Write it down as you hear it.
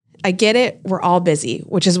I get it. We're all busy,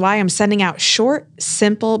 which is why I'm sending out short,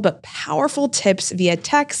 simple, but powerful tips via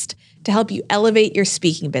text to help you elevate your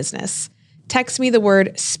speaking business. Text me the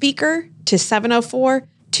word speaker to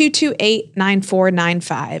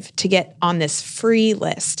 704-228-9495 to get on this free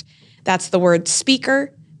list. That's the word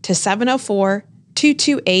speaker to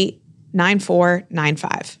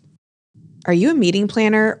 704-228-9495. Are you a meeting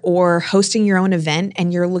planner or hosting your own event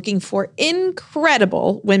and you're looking for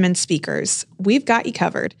incredible women speakers? We've got you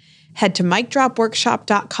covered. Head to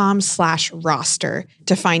micdropworkshop.com/roster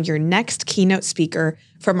to find your next keynote speaker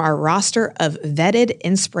from our roster of vetted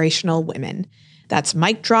inspirational women. That's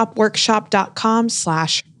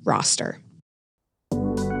micdropworkshop.com/roster.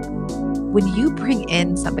 When you bring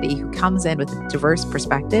in somebody who comes in with a diverse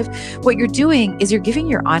perspective, what you're doing is you're giving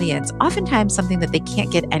your audience oftentimes something that they can't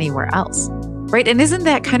get anywhere else, right? And isn't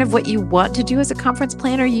that kind of what you want to do as a conference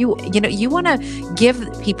planner? You want to give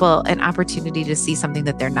people an opportunity to see something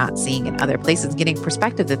that they're not seeing in other places, getting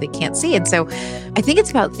perspective that they can't see. And so I think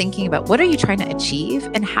it's about thinking about what are you trying to achieve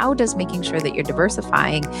and how does making sure that you're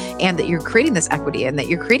diversifying and that you're creating this equity and that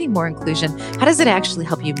you're creating more inclusion, how does it actually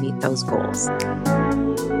help you meet those goals?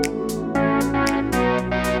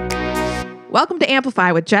 Welcome to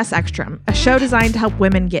Amplify with Jess Ekstrom, a show designed to help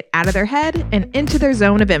women get out of their head and into their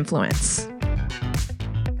zone of influence.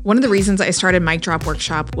 One of the reasons I started Mic Drop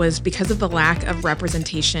Workshop was because of the lack of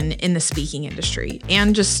representation in the speaking industry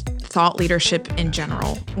and just thought leadership in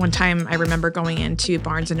general. One time I remember going into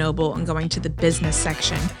Barnes & Noble and going to the business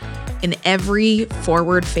section, and every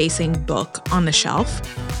forward-facing book on the shelf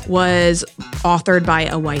was authored by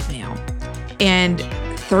a white male. And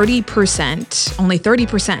only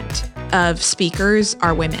 30% of speakers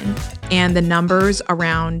are women, and the numbers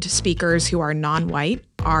around speakers who are non-white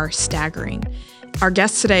are staggering. Our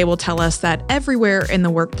guest today will tell us that everywhere in the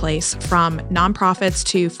workplace, from nonprofits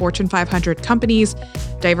to Fortune 500 companies,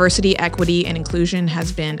 diversity, equity, and inclusion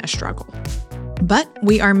has been a struggle. But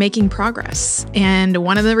we are making progress, and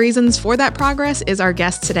one of the reasons for that progress is our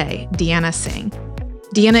guest today, Deanna Singh.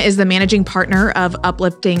 Deanna is the managing partner of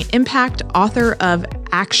Uplifting Impact, author of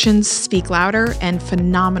Actions Speak Louder, and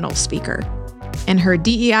phenomenal speaker. And her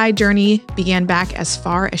DEI journey began back as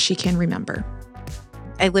far as she can remember.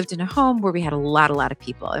 I lived in a home where we had a lot of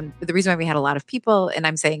people. And the reason why we had a lot of people, and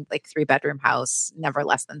I'm saying like 3-bedroom house, never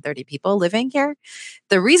less than 30 people living here.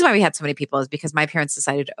 The reason why we had so many people is because my parents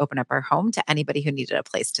decided to open up our home to anybody who needed a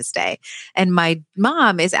place to stay. And my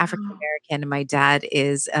mom is African American and my dad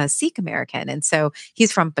is Sikh American. And so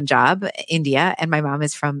he's from Punjab, India, and my mom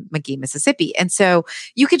is from McGee, Mississippi. And so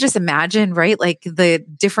you could just imagine, right, like the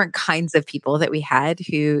different kinds of people that we had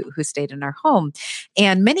who stayed in our home.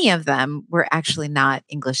 And many of them were actually not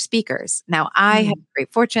English speakers. Now, I had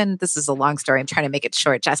great fortune. This is a long story. I'm trying to make it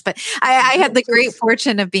short, Jess, but I had the great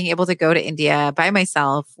fortune of being able to go to India by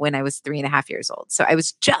myself when I was 3.5 years old. So I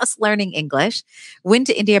was just learning English, went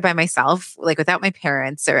to India by myself, like without my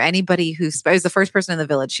parents or anybody I was the first person in the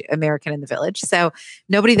village, American in the village. So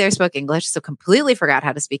nobody there spoke English. So completely forgot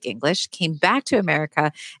how to speak English, came back to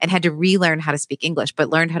America and had to relearn how to speak English, but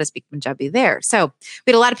learned how to speak Punjabi there. So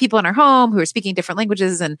we had a lot of people in our home who were speaking different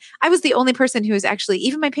languages. And I was the only person who was actually,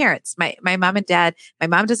 even my parents, my mom and dad, my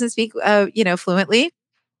mom doesn't speak, fluently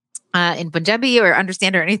in Punjabi or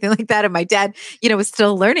understand or anything like that. And my dad, was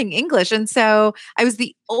still learning English. And so I was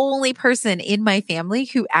the only person in my family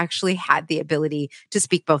who actually had the ability to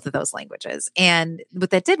speak both of those languages. And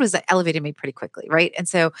what that did was that elevated me pretty quickly, right? And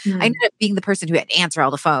so I ended up being the person who had to answer all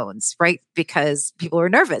the phones, right? Because people were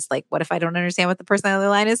nervous. Like, what if I don't understand what the person on the other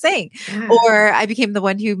line is saying? Yeah. Or I became the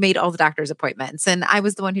one who made all the doctor's appointments. And I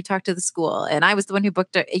was the one who talked to the school. And I was the one who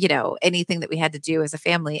booked, anything that we had to do as a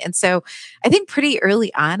family. And so I think pretty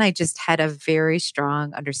early on, I just had a very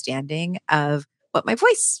strong understanding of what my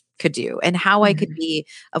voice could do and how I could be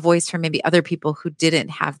a voice for maybe other people who didn't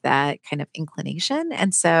have that kind of inclination.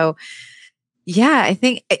 And so, yeah, I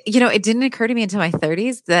think, it didn't occur to me until my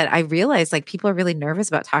 30s that I realized like people are really nervous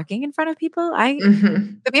about talking in front of people.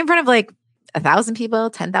 Put me in front of like 1,000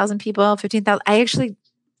 people, 10,000 people, 15,000. I actually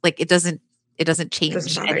it doesn't change.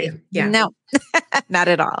 Doesn't bother you. Yeah. No, not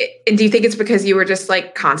at all. And do you think it's because you were just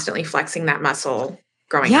like constantly flexing that muscle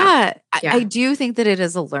growing up? Yeah. I do think that it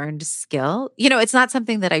is a learned skill. It's not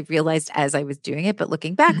something that I realized as I was doing it, but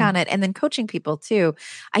looking back on it and then coaching people too,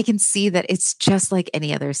 I can see that it's just like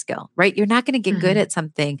any other skill, right? You're not going to get good at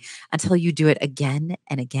something until you do it again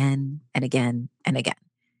and again and again and again.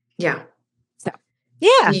 Yeah. So,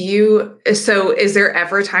 yeah. So is there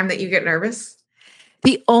ever a time that you get nervous?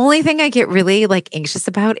 The only thing I get really anxious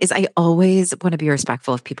about is I always want to be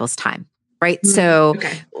respectful of people's time. Right. So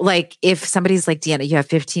like if somebody's like, Deanna, you have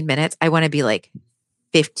 15 minutes, I want to be like,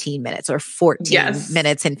 15 minutes or 14 Yes.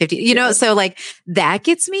 minutes and 15, you know, Yes. so like that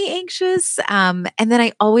gets me anxious. And then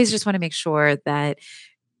I always just want to make sure that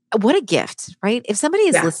what a gift, right? If somebody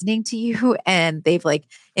is Yeah. listening to you and they've like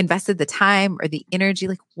invested the time or the energy,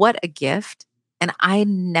 like what a gift. And I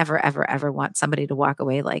never, ever, ever want somebody to walk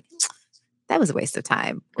away like, that was a waste of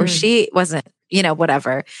time or Mm. she wasn't, you know,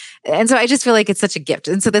 whatever. And so I just feel like it's such a gift.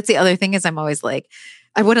 And so that's the other thing is I'm always like,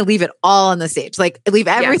 I want to leave it all on the stage, like leave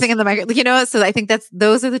everything Yes. in the micro, you know? So I think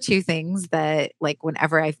those are the two things that like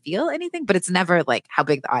whenever I feel anything, but it's never like how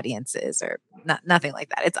big the audience is or nothing like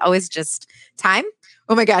that. It's always just time.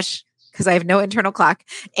 Oh my gosh. Cause I have no internal clock.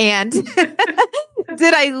 And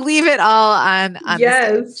did I leave it all on the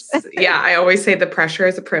Yes. stage? Yeah. I always say the pressure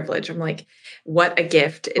is a privilege. I'm like, what a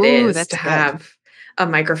gift it Ooh, is that's to good. have a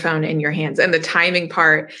microphone in your hands. And the timing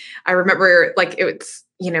part, I remember like it's,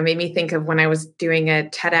 made me think of when I was doing a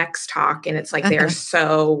TEDx talk and it's like they're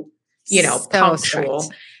so, So strict.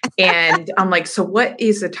 punctual. And I'm like, so what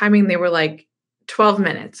is the timing? They were like 12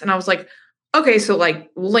 minutes. And I was like, okay, so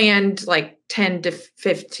like land like 10 to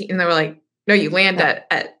 15. And they were like, no, you land No.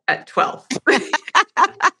 at 12.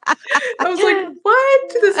 I was like, what?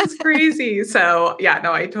 This is crazy. So yeah,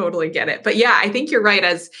 no, I totally get it. But yeah, I think you're right.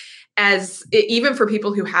 Even for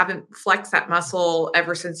people who haven't flexed that muscle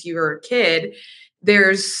ever since you were a kid,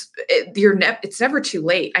 it's never too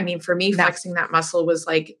late. I mean, for me, No. flexing that muscle was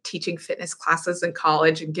like teaching fitness classes in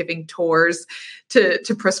college and giving tours to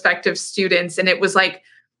prospective students. And it was like,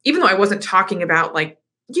 even though I wasn't talking about like,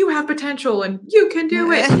 you have potential and you can do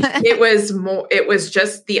it. It was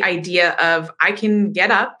just the idea of I can get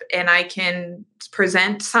up and I can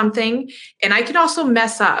present something and I can also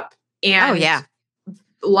mess up Oh, and yeah.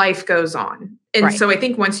 life goes on. And Right. so I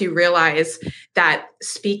think once you realize that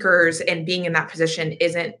speakers and being in that position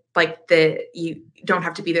isn't like you don't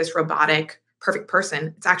have to be this robotic, perfect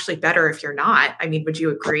person. It's actually better if you're not. I mean, would you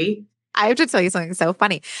agree? I have to tell you something so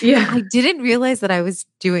funny. Yeah. I didn't realize that I was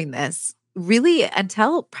doing this really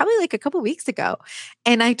until probably like a couple weeks ago.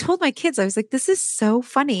 And I told my kids, I was like, this is so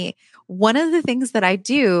funny. One of the things that I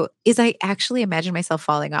do is I actually imagine myself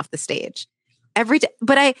falling off the stage every day.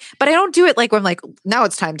 But I don't do it like when I'm like, now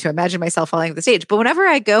it's time to imagine myself falling off the stage. But whenever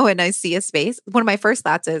I go and I see a space, one of my first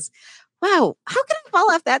thoughts is, wow, how can I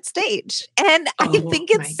fall off that stage? And I Oh think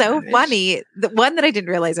my it's so gosh. funny. The one that I didn't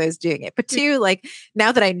realize I was doing it, but two, like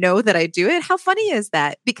now that I know that I do it, how funny is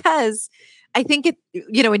that? Because I think it,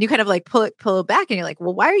 when you kind of like pull it back and you're like,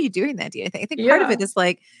 well, why are you doing that? I think part of it Yeah. is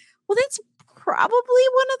like, well, that's probably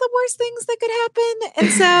one of the worst things that could happen.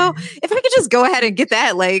 And so if I could just go ahead and get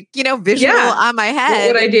that like, visual Yeah. on my What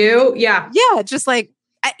would head, I do? Yeah. yeah, just like,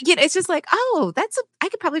 it's just like, oh, I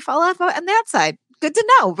could probably fall off on that side. Good to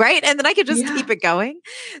know, right? And then I could just Yeah. keep it going.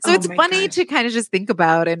 So Oh it's my funny gosh. to kind of just think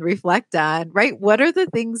about and reflect on, right? What are the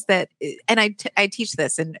things that, and I teach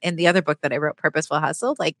this in the other book that I wrote, Purposeful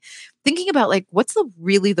Hustle, like thinking about like, what's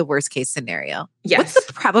the worst case scenario? What's the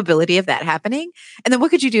Yes. probability of that happening? And then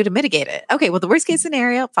what could you do to mitigate it? Okay, well, the worst case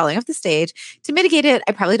scenario, falling off the stage. To mitigate it,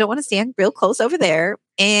 I probably don't want to stand real close over there.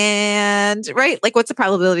 And right, like what's the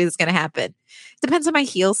probability that's going to happen? Depends on my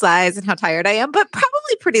heel size and how tired I am, but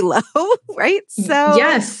probably pretty low, right? So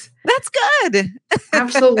Yes. that's good.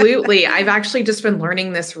 Absolutely. I've actually just been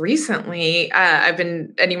learning this recently.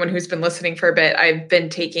 Anyone who's been listening for a bit, I've been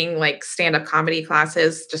taking like stand up comedy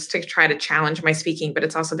classes just to try to challenge my speaking, but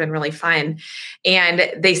it's also been really fun.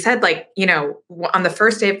 And they said, like, on the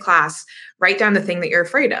first day of class, write down the thing that you're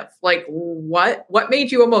afraid of. Like, what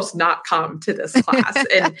made you almost not come to this class?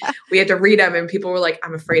 And we had to read them, and people were like,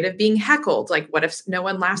 I'm afraid of being heckled. Like, what if no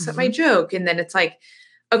one laughs at my Mhm. joke? And then it's like,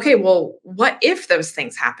 okay, well, what if those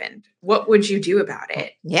things happened? What would you do about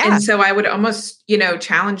it? Yeah. And so I would almost,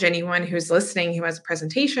 challenge anyone who's listening who has a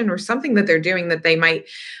presentation or something that they're doing that they might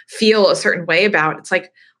feel a certain way about. It's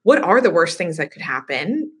like, what are the worst things that could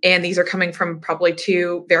happen? And these are coming from probably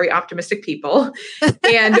two very optimistic people.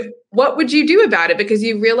 And what would you do about it? Because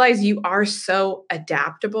you realize you are so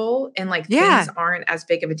adaptable and like things Yeah. aren't as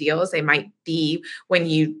big of a deal as they might be when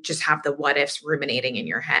you just have the what ifs ruminating in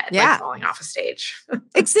your head, like Yeah. falling off a stage.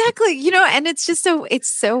 Exactly. And it's just it's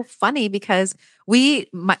so funny because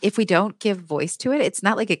if we don't give voice to it, it's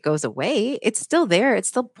not like it goes away. It's still there. It's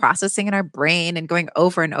still processing in our brain and going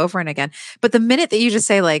over and over and again. But the minute that you just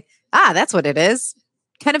say like, that's what it is,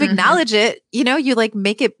 kind of Mhm. acknowledge it, you like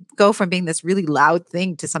make it go from being this really loud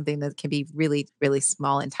thing to something that can be really, really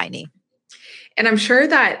small and tiny. And I'm sure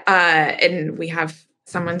that, and we have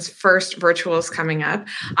someone's first virtuals coming up.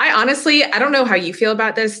 I don't know how you feel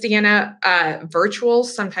about this, Deanna. Virtual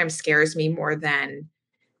sometimes scares me more than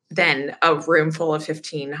a room full of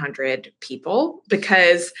 1,500 people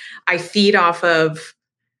because I feed off of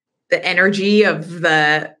the energy of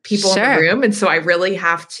the people in the room. And so I really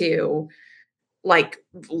have to like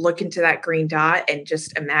look into that green dot and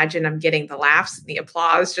just imagine I'm getting the laughs and the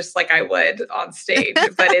applause just like I would on stage.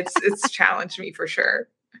 But it's challenged me for sure.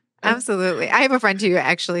 Absolutely. I have a friend who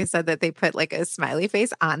actually said that they put like a smiley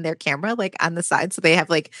face on their camera, like on the side. So they have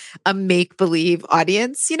like a make believe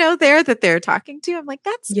audience, there that they're talking to. I'm like,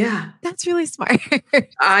 that's really smart.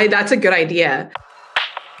 That's a good idea.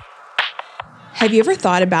 Have you ever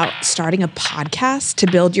thought about starting a podcast to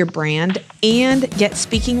build your brand and get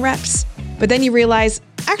speaking reps? But then you realize,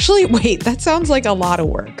 actually, wait, that sounds like a lot of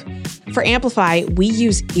work. For Amplify, we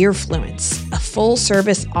use Earfluence, a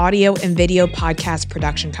full-service audio and video podcast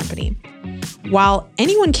production company. While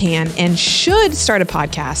anyone can and should start a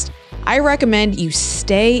podcast, I recommend you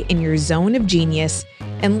stay in your zone of genius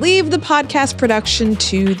and leave the podcast production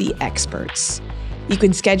to the experts. You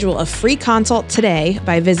can schedule a free consult today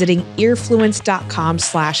by visiting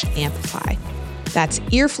earfluence.com/amplify. That's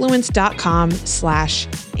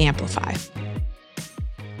earfluence.com/amplify.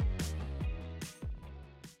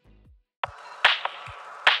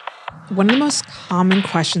 One of the most common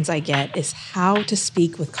questions I get is how to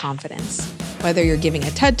speak with confidence. Whether you're giving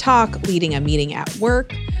a TED Talk, leading a meeting at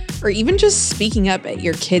work, or even just speaking up at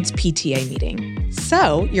your kid's PTA meeting.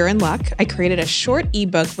 So you're in luck. I created a short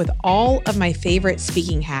ebook with all of my favorite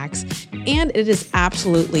speaking hacks, and it is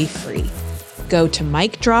absolutely free. Go to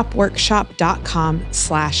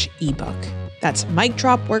micdropworkshop.com/ebook. That's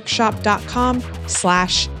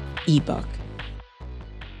micdropworkshop.com/ebook.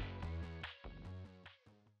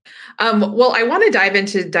 Well, I want to dive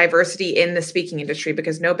into diversity in the speaking industry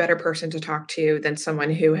because no better person to talk to than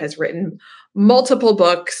someone who has written multiple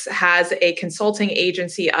books, has a consulting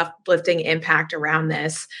agency, Uplifting impact around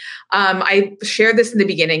this. I shared this in the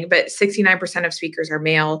beginning, but 69% of speakers are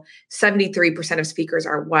male, 73% of speakers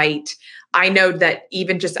are white. I know that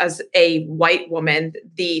even just as a white woman,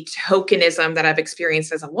 the tokenism that I've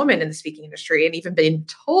experienced as a woman in the speaking industry, and even been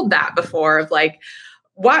told that before of like,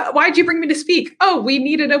 why'd you bring me to speak? Oh, we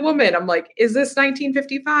needed a woman. I'm like, is this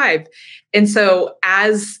 1955? And so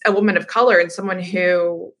as a woman of color and someone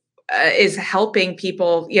who is helping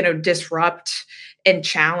people, disrupt and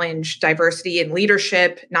challenge diversity in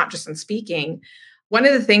leadership, not just in speaking, one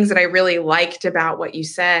of the things that I really liked about what you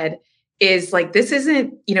said is like, this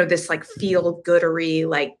isn't, this like feel goodery,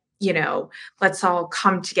 like, let's all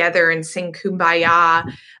come together and sing Kumbaya.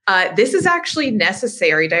 This is actually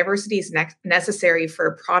necessary. Diversity is necessary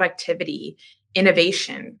for productivity,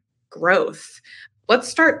 innovation, growth. Let's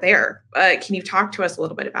start there. Can you talk to us a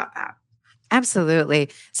little bit about that? Absolutely.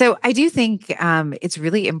 So I do think it's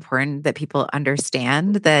really important that people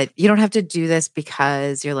understand that you don't have to do this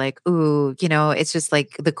because you're like, ooh, it's just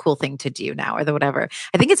like the cool thing to do now or the whatever.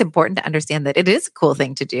 I think it's important to understand that it is a cool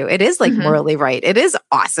thing to do. It is like morally right. It is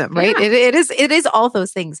awesome, right? Yeah. It is all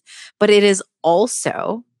those things, but it is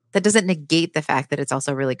also that doesn't negate the fact that it's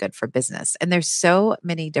also really good for business. And there's so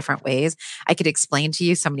many different ways I could explain to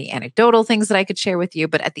you, so many anecdotal things that I could share with you.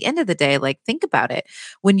 But at the end of the day, like think about it.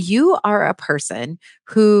 When you are a person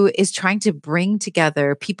who is trying to bring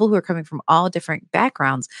together people who are coming from all different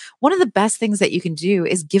backgrounds, one of the best things that you can do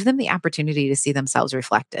is give them the opportunity to see themselves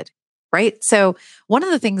reflected. Right. So one of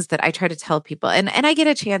the things that I try to tell people, and I get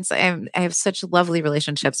a chance, I have such lovely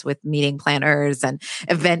relationships with meeting planners and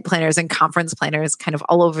event planners and conference planners kind of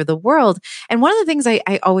all over the world. And one of the things I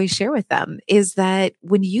always share with them is that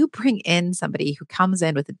when you bring in somebody who comes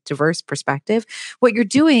in with a diverse perspective, what you're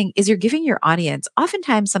doing is you're giving your audience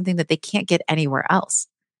oftentimes something that they can't get anywhere else.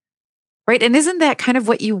 Right. And isn't that kind of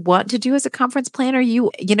what you want to do as a conference planner?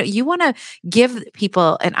 You want to give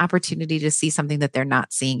people an opportunity to see something that they're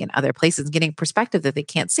not seeing in other places, getting perspective that they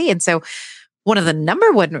can't see. And so one of the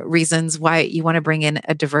number one reasons why you want to bring in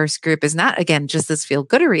a diverse group is not, again, just this feel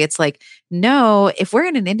goodery. It's like, no, if we're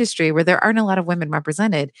in an industry where there aren't a lot of women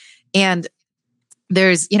represented and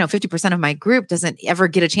there's, 50% of my group doesn't ever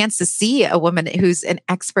get a chance to see a woman who's an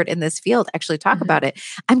expert in this field actually talk about it.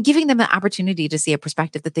 I'm giving them the opportunity to see a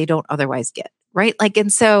perspective that they don't otherwise get. Right.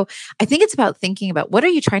 And so I think it's about thinking about what are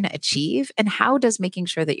you trying to achieve and how does making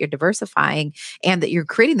sure that you're diversifying and that you're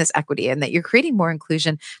creating this equity and that you're creating more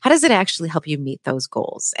inclusion, how does it actually help you meet those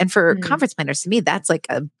goals? And for conference planners, to me, that's like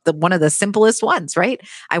one of the simplest ones, right?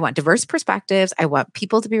 I want diverse perspectives. I want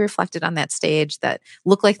people to be reflected on that stage that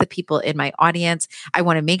look like the people in my audience. I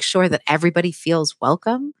want to make sure that everybody feels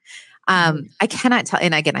welcome. I cannot tell.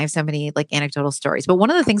 And again, I have so many like anecdotal stories, but one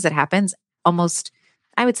of the things that happens almost,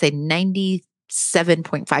 I would say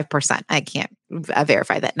 97.5%. I can't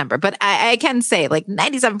verify that number, but I can say like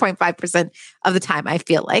 97.5% of the time, I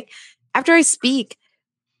feel like after I speak,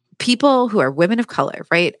 people who are women of color,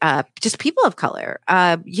 right? Just people of color,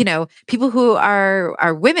 people who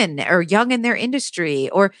are women or young in their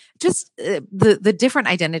industry, or just the different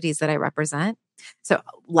identities that I represent. So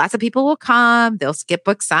lots of people will come, they'll skip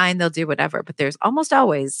book sign, they'll do whatever, but there's almost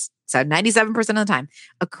always, so 97% of the time,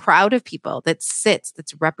 a crowd of people that's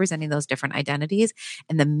representing those different identities.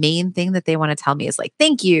 And the main thing that they want to tell me is like,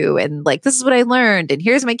 thank you. And like, this is what I learned. And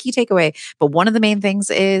here's my key takeaway. But one of the main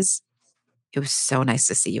things is, it was so nice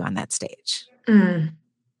to see you on that stage. Mm.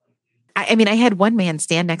 I mean, I had one man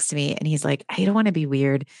stand next to me and he's like, I don't want to be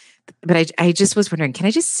weird, but I just was wondering, can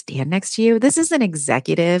I just stand next to you? This is an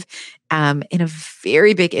executive in a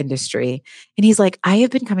very big industry. And he's like, I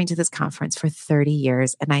have been coming to this conference for 30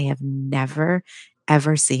 years and I have never,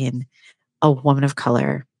 ever seen a woman of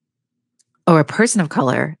color or a person of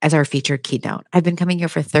color as our featured keynote. I've been coming here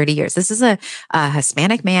for 30 years. This is a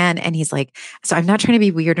Hispanic man. And he's like, so I'm not trying to be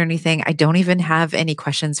weird or anything. I don't even have any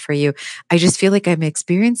questions for you. I just feel like I'm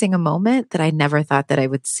experiencing a moment that I never thought that I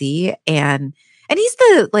would see. And he's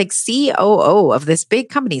the like COO of this big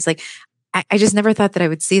company. He's like, I just never thought that I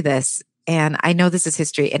would see this. And I know this is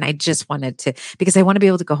history. And I just wanted to, because I want to be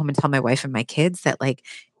able to go home and tell my wife and my kids that like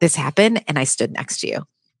this happened and I stood next to you.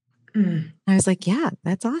 Mm. I was like, yeah,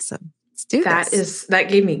 that's awesome. That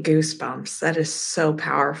gave me goosebumps. That is so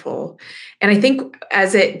powerful. And I think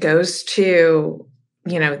as it goes to,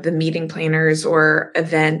 the meeting planners or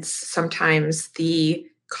events, sometimes the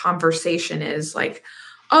conversation is like,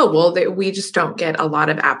 oh, well, we just don't get a lot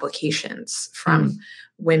of applications from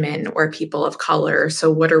women or people of color.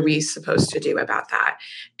 So what are we supposed to do about that?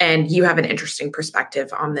 And you have an interesting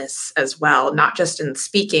perspective on this as well, not just in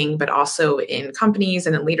speaking, but also in companies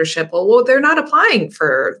and in leadership. Well, they're not applying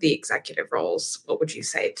for the executive roles. What would you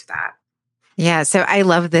say to that? Yeah. So I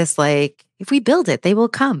love this, like, if we build it, they will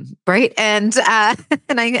come. Right. And,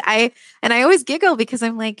 and I always giggle because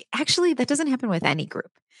I'm like, actually, that doesn't happen with any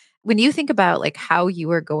group. When you think about like how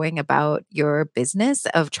you are going about your business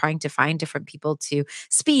of trying to find different people to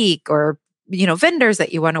speak, or vendors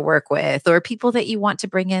that you want to work with, or people that you want to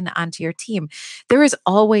bring in onto your team, there is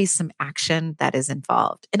always some action that is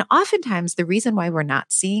involved. And oftentimes the reason why we're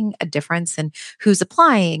not seeing a difference in who's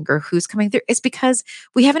applying or who's coming through is because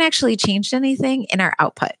we haven't actually changed anything in our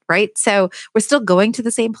output, right? So we're still going to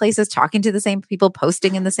the same places, talking to the same people,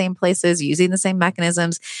 posting in the same places, using the same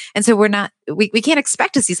mechanisms. And so we can't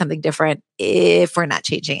expect to see something different if we're not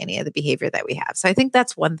changing any of the behavior that we have. So I think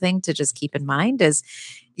that's one thing to just keep in mind is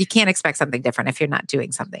you can't expect something different if you're not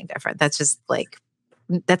doing something different. That's just like,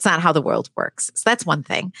 that's not how the world works. So that's one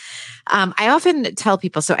thing. I often tell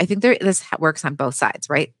people, so I think this works on both sides,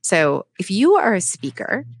 right? So if you are a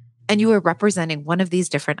speaker and you are representing one of these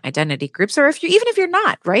different identity groups, or even if you're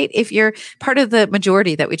not, right? If you're part of the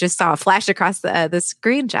majority that we just saw flash across the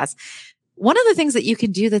screen, Jess, one of the things that you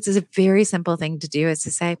can do that's a very simple thing to do is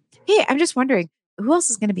to say, hey, I'm just wondering, who else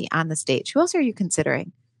is going to be on the stage? Who else are you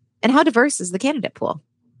considering? And how diverse is the candidate pool?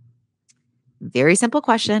 Very simple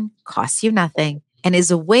question, costs you nothing, and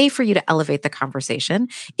is a way for you to elevate the conversation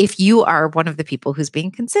if you are one of the people who's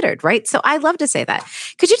being considered, right? So I love to say that.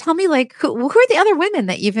 Could you tell me, like, who are the other women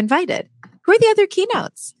that you've invited? Who are the other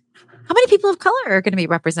keynotes? How many people of color are going to be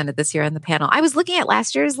represented this year on the panel? I was looking at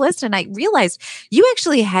last year's list and I realized you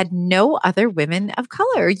actually had no other women of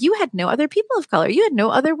color. You had no other people of color. You had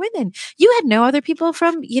no other women. You had no other people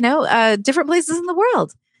from, different places in the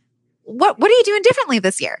world. What are you doing differently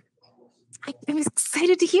this year? I'm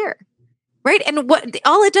excited to hear. Right. And what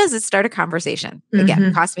all it does is start a conversation.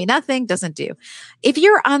 Again, costs me nothing, doesn't do. If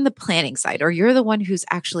you're on the planning side or you're the one who's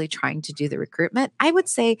actually trying to do the recruitment, I would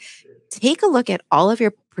say take a look at all of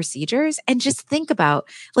your procedures and just think about,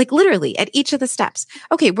 like, literally at each of the steps.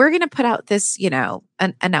 Okay, we're going to put out this,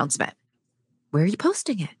 an announcement. Where are you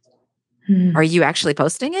posting it? Are you actually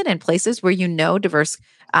posting it in places where diverse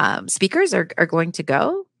speakers are going to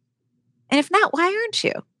go? And if not, why aren't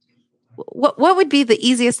you? What would be the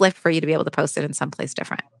easiest lift for you to be able to post it in someplace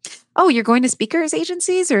different? Oh, you're going to speakers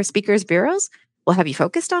agencies or speakers bureaus? Well, have you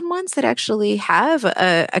focused on ones that actually have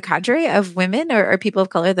a cadre of women or people of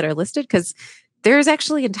color that are listed? Because there's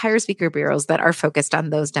actually entire speaker bureaus that are focused on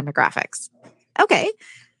those demographics. Okay.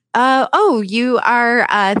 You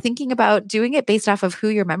are thinking about doing it based off of who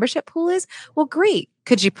your membership pool is? Well, great.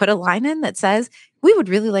 Could you put a line in that says, we would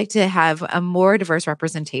really like to have a more diverse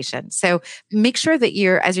representation? So make sure that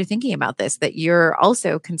as you're thinking about this, that you're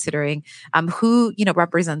also considering who,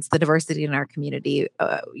 represents the diversity in our community,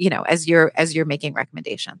 as you're making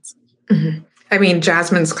recommendations. Mm-hmm. I mean,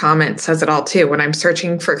 Jasmine's comment says it all too. When I'm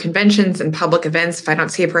searching for conventions and public events, if I don't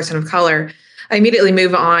see a person of color, I immediately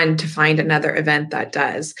move on to find another event that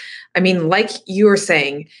does. I mean, like you were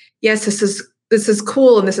saying, yes, this is this is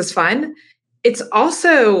cool and this is fun, it's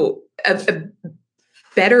also a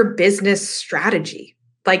better business strategy.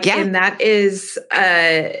 Like, Yeah. and that is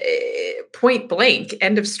point blank,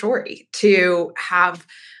 end of story, to have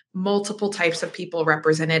multiple types of people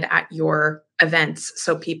represented at your events.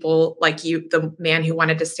 So people like you, the man who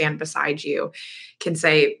wanted to stand beside you, can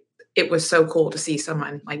say, it was so cool to see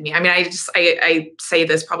someone like me. I mean, I say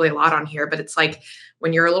this probably a lot on here, but it's like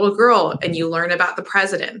when you're a little girl and you learn about the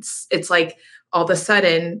presidents, it's like all of a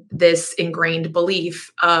sudden this ingrained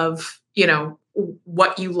belief of,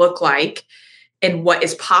 what you look like and what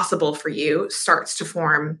is possible for you starts to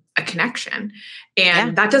form a connection. Yeah.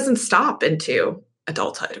 And that doesn't stop into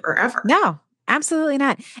adulthood or ever. No, absolutely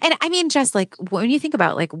not. And I mean, just like when you think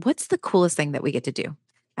about like, what's the coolest thing that we get to do?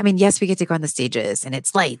 I mean, yes, we get to go on the stages and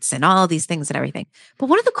it's lights and all these things and everything. But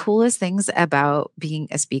one of the coolest things about being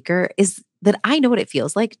a speaker is that I know what it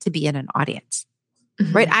feels like to be in an audience,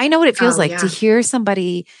 right? Mhm. I know what it feels Oh, like to yeah. hear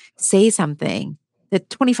somebody say something that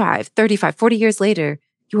 25, 35, 40 years later,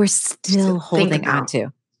 you are Just to still think holding on about.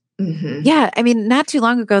 to. Mhm. Yeah. I mean, not too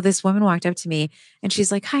long ago, this woman walked up to me and she's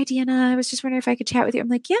like, "Hi, Deanna. I was just wondering if I could chat with you." I'm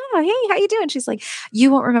like, "Yeah. Hey, how you doing?" She's like, "You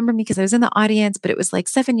won't remember me because I was in the audience, but it was like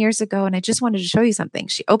 7 years ago. And I just wanted to show you something."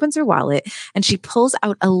 She opens her wallet and she pulls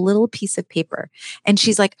out a little piece of paper. And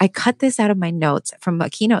she's like, "I cut this out of my notes from a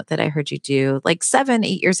keynote that I heard you do like 7,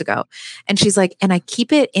 8 years ago." And she's like, "And I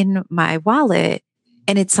keep it in my wallet.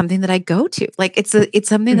 And it's something that I go to. Like it's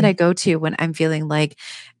something that I Mhm. go to when I'm feeling like,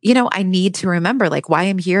 I need to remember like why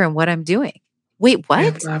I'm here and what I'm doing." Wait, I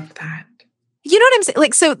what? love that. You know what I'm saying?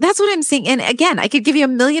 Like, so that's what I'm saying. And again, I could give you a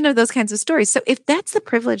million of those kinds of stories. So if that's the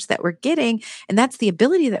privilege that we're getting and that's the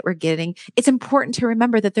ability that we're getting, it's important to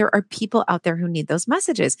remember that there are people out there who need those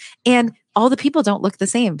messages. And all the people don't look the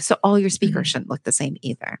same. So all your speakers Mhm. shouldn't look the same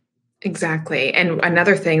either. Exactly. And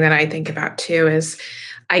another thing that I think about too is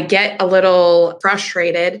I get a little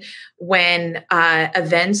frustrated when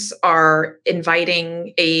events are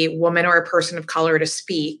inviting a woman or a person of color to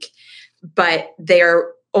speak, but they're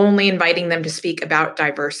only inviting them to speak about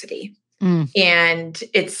diversity. Mm. And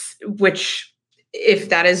which, if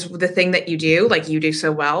that is the thing that you do, like you do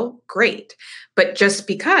so well, great. But just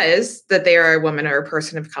because that they are a woman or a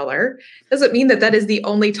person of color doesn't mean that that is the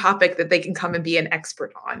only topic that they can come and be an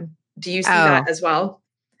expert on. Do you see that Oh, as well?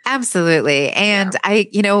 absolutely. Yeah. And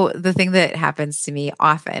the thing that happens to me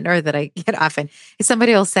often, or that I get often, is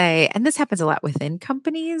somebody will say, and this happens a lot within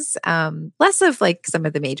companies, less of like some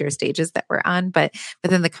of the major stages that we're on, but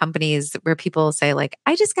within the companies where people say, like,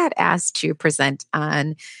 "I just got asked to present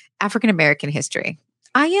on African American history.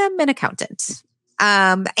 I am an accountant.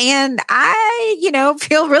 And I,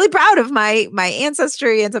 feel really proud of my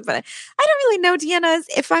ancestry and stuff, but I don't really know, Deanna,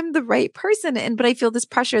 if I'm the right person. But I feel this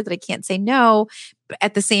pressure that I can't say no. But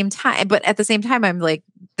at the same time, I'm like,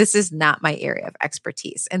 this is not my area of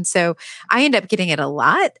expertise. And so I end up getting it a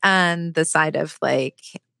lot on the side of like,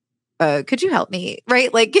 could you help me?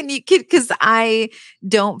 Right? Like, because I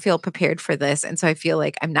don't feel prepared for this. And so I feel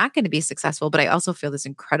like I'm not going to be successful, but I also feel this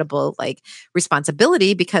incredible like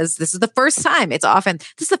responsibility because this is the first time. This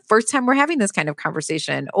is the first time we're having this kind of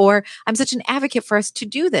conversation, or I'm such an advocate for us to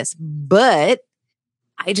do this, but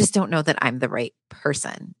I just don't know that I'm the right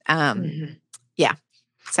person. Mhm. Yeah.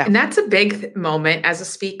 So, And that's a big moment as a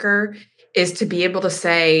speaker, is to be able to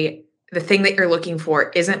say the thing that you're looking for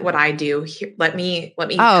isn't what I do. Here, let me oh,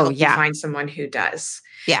 help you yeah. find someone who does.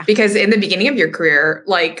 Yeah. Because in the beginning of your career,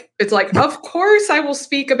 like it's like, of course I will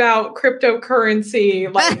speak about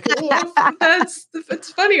cryptocurrency. Like, well, that's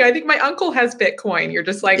it's funny. I think my uncle has Bitcoin. You're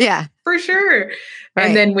just like, Yeah. for sure. And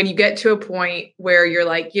Right. then when you get to a point where you're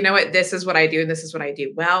like, you know what, this is what I do and this is what I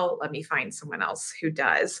do well, let me find someone else who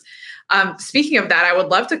does. Speaking of that, I would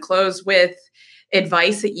love to close with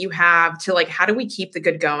advice that you have to, like, how do we keep the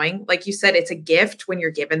good going? Like you said, it's a gift when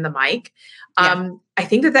you're given the mic. Yeah. I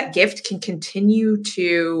think that gift can continue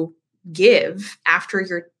to give after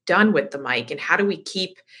you're done with the mic. And how do we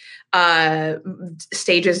keep uh,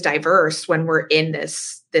 stages diverse when we're in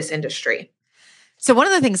this industry? So one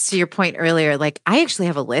of the things to your point earlier, like I actually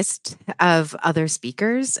have a list of other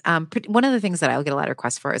speakers. One of the things that I'll get a lot of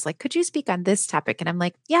requests for is like, "Could you speak on this topic?" And I'm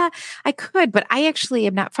like, "Yeah, I could, but I actually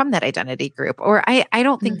am not from that identity group, or I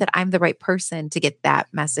don't think Mm, that I'm the right person to get that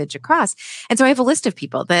message across." And so I have a list of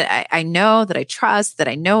people that I know, that I trust, that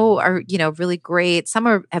I know are, really great. Some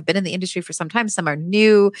have been in the industry for some time, some are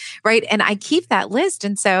new, right? And I keep that list.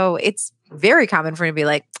 And so it's very common for me to be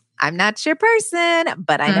like, "I'm not your person,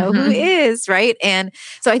 but I know who mhm. is," right? And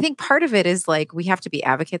so I think part of it is like we have to be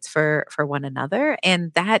advocates for one another,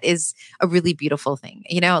 and that is a really beautiful thing.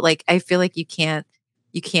 Like I feel like you can't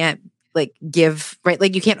like give, right?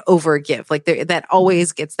 Like you can't over give. Like that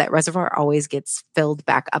always gets, that reservoir always gets filled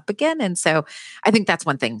back up again. And so I think that's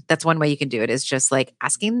one thing. That's one way you can do it, is just like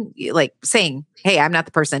asking, like saying, hey, I'm not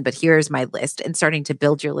the person, but here's my list, and starting to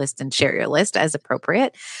build your list and share your list as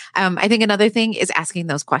appropriate. I think another thing is asking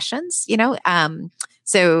those questions,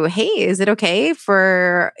 so, hey, is it okay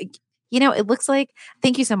for, it looks like,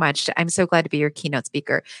 thank you so much. I'm so glad to be your keynote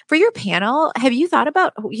speaker. For your panel, have you thought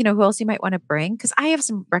about, who else you might want to bring? Because I have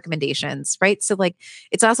some recommendations, right? So like,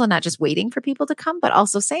 it's also not just waiting for people to come, but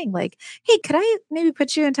also saying like, hey, could I maybe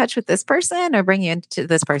put you in touch with this person or bring you into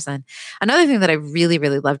this person? Another thing that I really,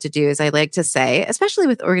 really love to do is I like to say, especially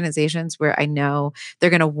with organizations where I know they're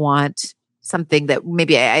going to want something that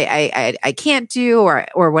maybe I can't do,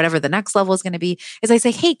 or whatever the next level is going to be, is I say,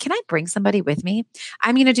 hey, can I bring somebody with me?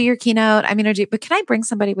 I'm going to do your keynote. But can I bring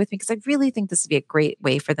somebody with me? Because I really think this would be a great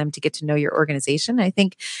way for them to get to know your organization. I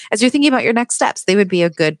think as you're thinking about your next steps, they would be a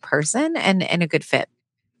good person and a good fit.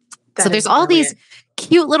 So there's all these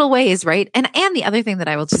cute little ways, right? And the other thing that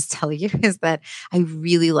I will just tell you is that I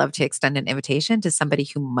really love to extend an invitation to somebody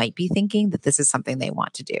who might be thinking that this is something they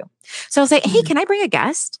want to do. So I'll say, hey, can I bring a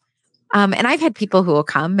guest? And I've had people who will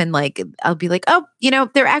come and like, I'll be like, oh,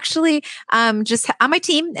 they're actually just on my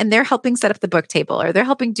team and they're helping set up the book table, or they're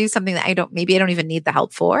helping do something that I don't even need the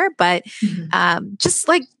help for. But just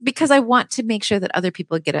like, because I want to make sure that other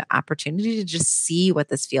people get an opportunity to just see what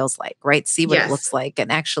this feels like, right? See what it looks like,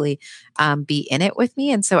 and actually be in it with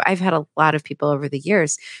me. And so I've had a lot of people over the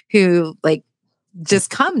years who like, just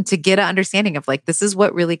come to get an understanding of like, this is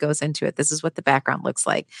what really goes into it. This is what the background looks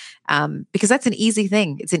like. Because that's an easy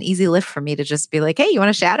thing. It's an easy lift for me to just be like, hey, you want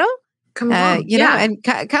to shadow? Come on. And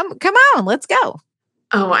come on, let's go.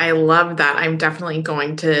 Oh, I love that. I'm definitely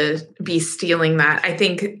going to be stealing that. I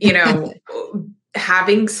think,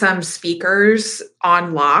 having some speakers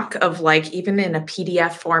on lock of like, even in a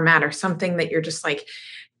PDF format or something that you're just like,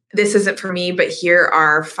 this isn't for me, but here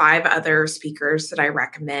are 5 other speakers that I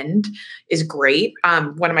recommend, is great.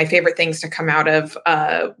 One of my favorite things to come out of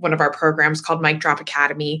one of our programs called Mic Drop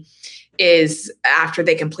Academy is after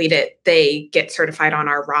they complete it, they get certified on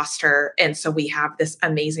our roster. And so we have this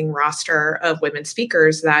amazing roster of women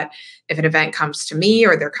speakers that if an event comes to me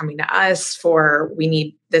or they're coming to us for, we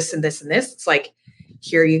need this and this and this, it's like,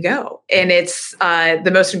 here you go. And it's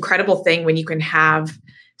the most incredible thing when you can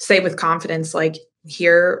say with confidence, like,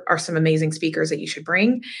 here are some amazing speakers that you should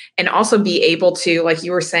bring, and also be able to, like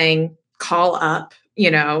you were saying, call up,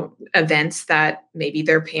 events that maybe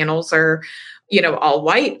their panels are, all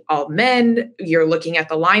white, all men. You're looking at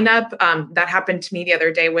the lineup. That happened to me the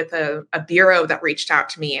other day with a bureau that reached out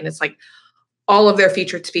to me, and it's like all of their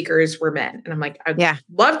featured speakers were men. And I'm like, I'd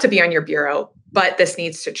love to be on your bureau, but this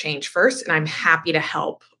needs to change first. And I'm happy to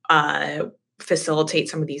help facilitate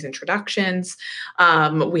some of these introductions.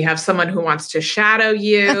 We have someone who wants to shadow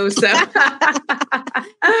you. So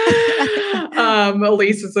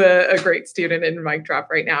Elise is a great student in Mic Drop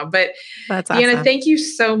right now. But that's awesome. Deanna, thank you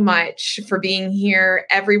so much for being here.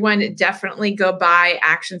 Everyone, definitely go buy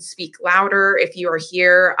Actions Speak Louder. If you are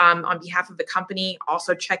here on behalf of the company,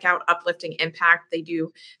 also check out Uplifting Impact. They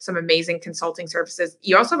do some amazing consulting services.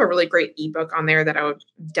 You also have a really great ebook on there that I would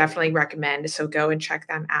definitely recommend. So go and check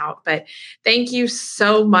them out. But thank you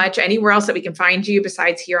so much. Anywhere else that we can find you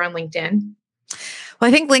besides here on LinkedIn? Well,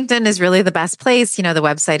 I think LinkedIn is really the best place. The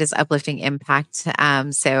website is Uplifting Impact.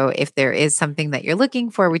 So if there is something that you're looking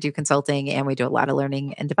for, we do consulting and we do a lot of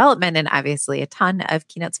learning and development, and obviously a ton of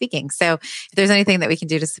keynote speaking. So if there's anything that we can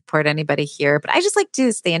do to support anybody here, but I just like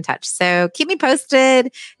to stay in touch. So keep me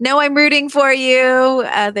posted. Know I'm rooting for you.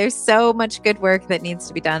 There's so much good work that needs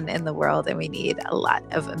to be done in the world, and we need a lot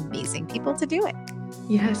of amazing people to do it.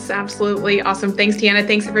 Yes, absolutely. Awesome. Thanks, Deanna.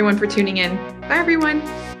 Thanks everyone for tuning in. Bye, everyone.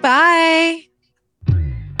 Bye.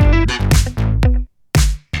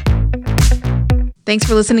 Thanks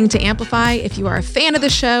for listening to Amplify. If you are a fan of the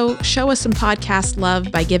show us some podcast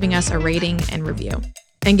love by giving us a rating and review.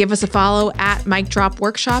 And give us a follow at Mic Drop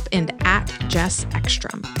Workshop and at Jess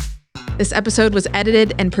Ekstrom. This episode was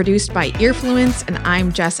edited and produced by Earfluence, and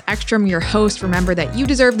I'm Jess Ekstrom, your host. Remember that you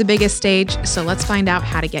deserve the biggest stage, so let's find out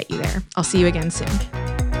how to get you there. I'll see you again soon.